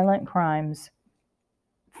non-violent crimes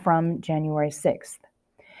from January 6th.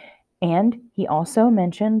 And he also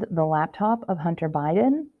mentioned the laptop of Hunter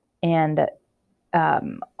Biden and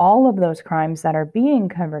all of those crimes that are being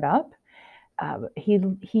covered up.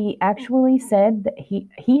 He actually said that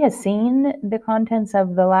he has seen the contents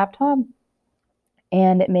of the laptop,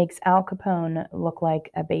 and it makes Al Capone look like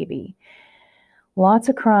a baby. Lots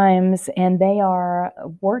of crimes, and they are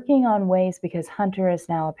working on ways, because Hunter is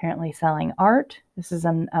now apparently selling art. This is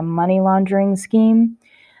a money laundering scheme.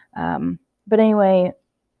 But anyway,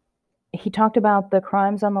 he talked about the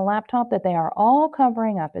crimes on the laptop that they are all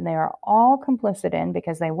covering up and they are all complicit in,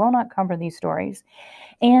 because they will not cover these stories,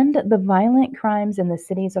 and the violent crimes in the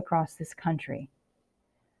cities across this country,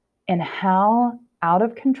 and how out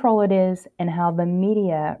of control it is, and how the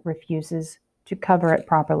media refuses to cover it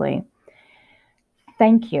properly.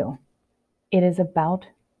 Thank you. It is about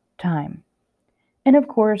time. And of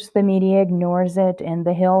course, the media ignores it, and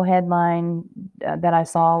the Hill headline that I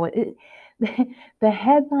saw, the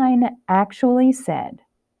headline actually said,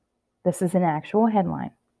 this is an actual headline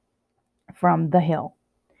from The Hill.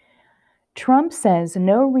 Trump says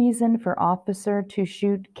no reason for officer to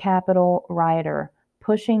shoot Capitol rioter,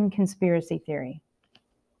 pushing conspiracy theory.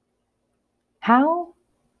 How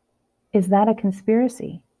is that a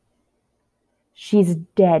conspiracy? She's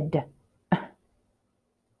dead.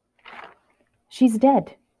 She's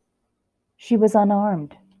dead. She was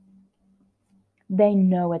unarmed. They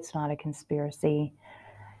know it's not a conspiracy.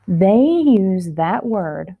 They use that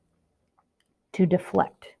word to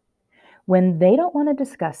deflect. When they don't want to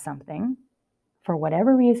discuss something, for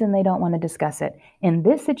whatever reason they don't want to discuss it, in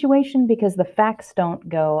this situation, because the facts don't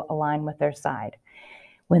go align with their side,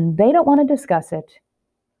 when they don't want to discuss it,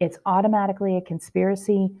 it's automatically a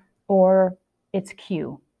conspiracy, or it's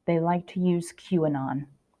Q. They like to use QAnon.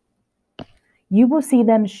 You will see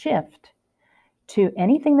them shift to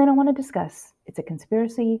anything they don't want to discuss. It's a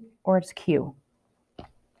conspiracy or it's Q.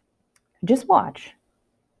 Just watch.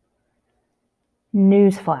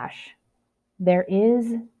 Newsflash. There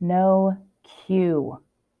is no Q.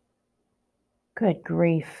 Good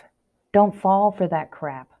grief. Don't fall for that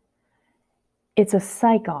crap. It's a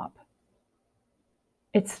psych op.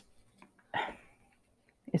 It's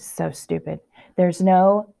so stupid. There's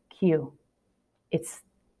no Q. It's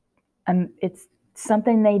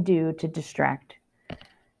something they do to distract.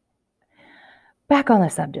 Back on the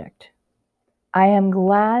subject. I am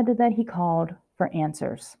glad that he called for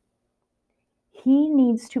answers. He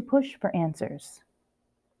needs to push for answers.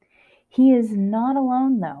 He is not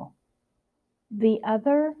alone, though. The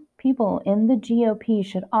other people in the GOP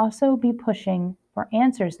should also be pushing for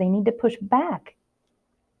answers. They need to push back.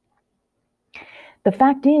 The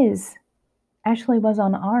fact is, Ashley was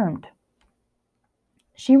unarmed.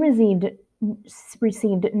 She received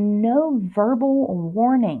no verbal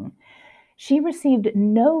warning. She received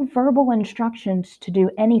no verbal instructions to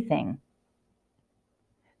do anything.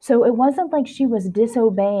 So it wasn't like she was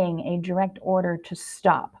disobeying a direct order to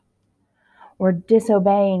stop or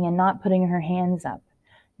disobeying and not putting her hands up.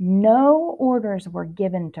 No orders were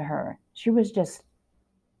given to her. She was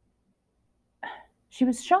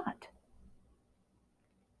shot.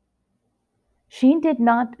 She did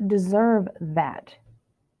not deserve that.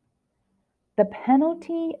 The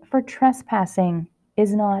penalty for trespassing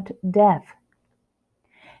is not death.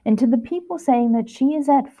 And to the people saying that she is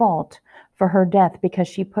at fault for her death because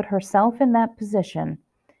she put herself in that position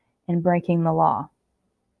in breaking the law.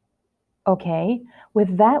 Okay,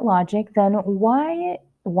 with that logic, then why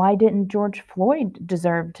didn't George Floyd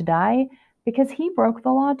deserve to die? Because he broke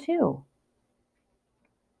the law too.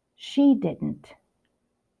 She didn't.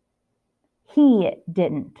 He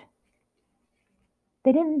didn't.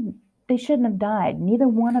 They shouldn't have died, neither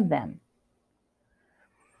one of them.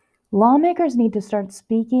 Lawmakers need to start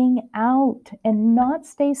speaking out and not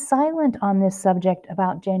stay silent on this subject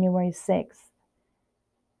about January 6th.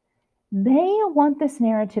 They want this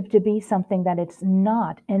narrative to be something that it's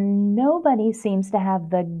not, and nobody seems to have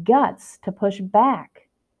the guts to push back.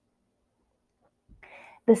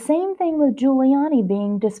 The same thing with Giuliani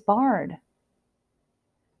being disbarred.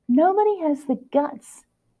 Nobody has the guts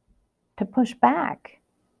to push back.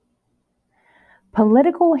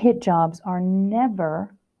 Political hit jobs are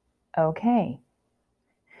never okay.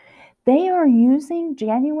 They are using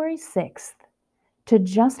January 6th to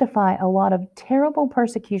justify a lot of terrible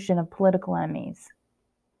persecution of political enemies.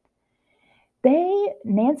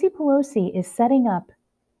 Nancy Pelosi is setting up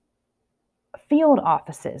field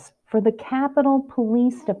offices for the Capitol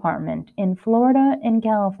Police Department in Florida and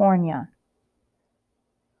California.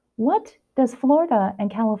 What does Florida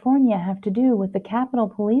and California have to do with the Capitol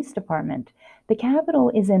Police Department? The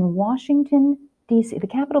Capitol is in Washington, D.C. The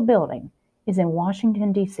Capitol building is in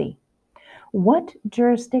Washington, D.C. What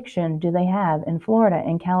jurisdiction do they have in Florida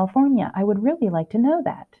and California? I would really like to know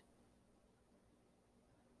that.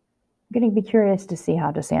 I'm going to be curious to see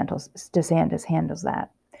how DeSantis handles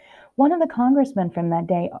that. One of the congressmen from that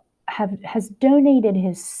day has donated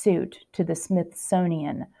his suit to the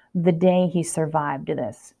Smithsonian the day he survived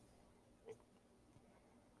this.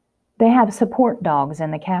 They have support dogs in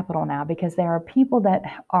the Capitol now because there are people that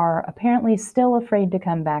are apparently still afraid to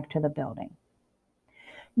come back to the building.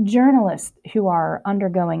 Journalists who are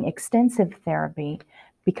undergoing extensive therapy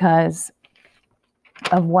because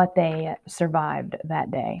of what they survived that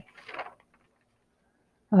day.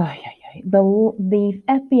 The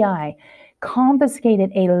FBI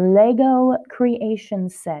confiscated a Lego creation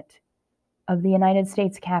set of the United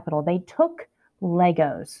States Capitol. They took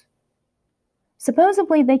Legos.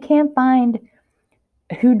 Supposedly, they can't find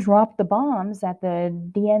who dropped the bombs at the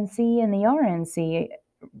DNC and the RNC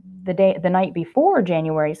the night before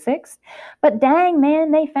January 6th. But dang,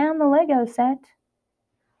 man, they found the Lego set.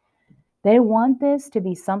 They want this to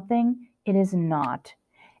be something it is not.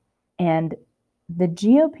 And the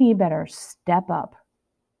GOP better step up.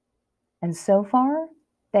 And so far,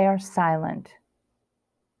 they are silent.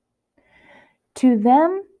 To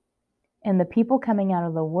them, and the people coming out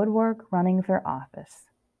of the woodwork running for office,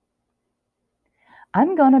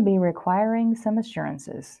 I'm going to be requiring some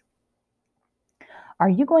assurances. Are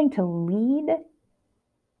you going to lead,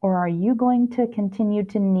 or are you going to continue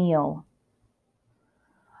to kneel?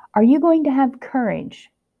 Are you going to have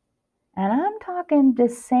courage? And I'm talking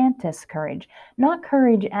DeSantis courage, not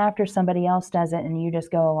courage after somebody else does it and you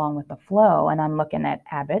just go along with the flow. And I'm looking at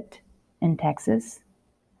Abbott in Texas.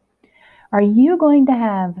 Are you going to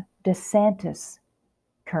have DeSantis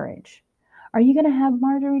courage? Are you going to have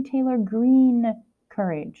Marjorie Taylor Greene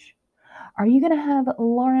courage? Are you going to have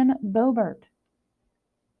Lauren Boebert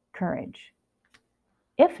courage?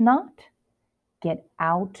 If not, get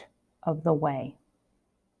out of the way.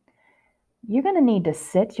 You're going to need to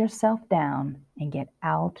sit yourself down and get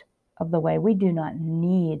out of the way. We do not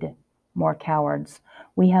need more cowards.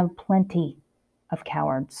 We have plenty of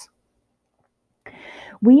cowards.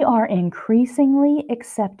 We are increasingly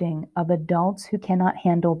accepting of adults who cannot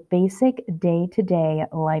handle basic day-to-day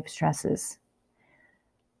life stresses,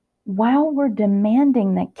 while we're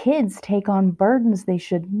demanding that kids take on burdens they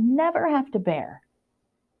should never have to bear.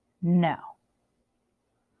 No.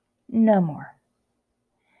 No more.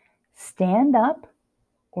 Stand up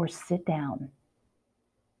or sit down.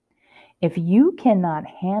 If you cannot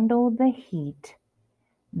handle the heat,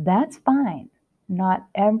 that's fine. Not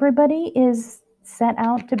everybody is set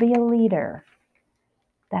out to be a leader.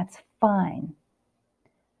 That's fine.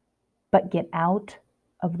 But get out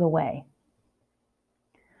of the way.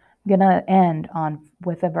 I'm going to end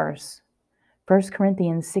with a verse. 1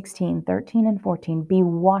 Corinthians 16, 13 and 14. Be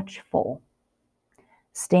watchful.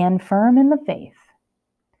 Stand firm in the faith.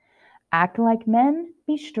 Act like men.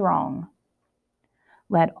 Be strong.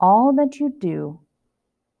 Let all that you do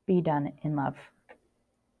be done in love.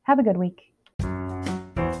 Have a good week.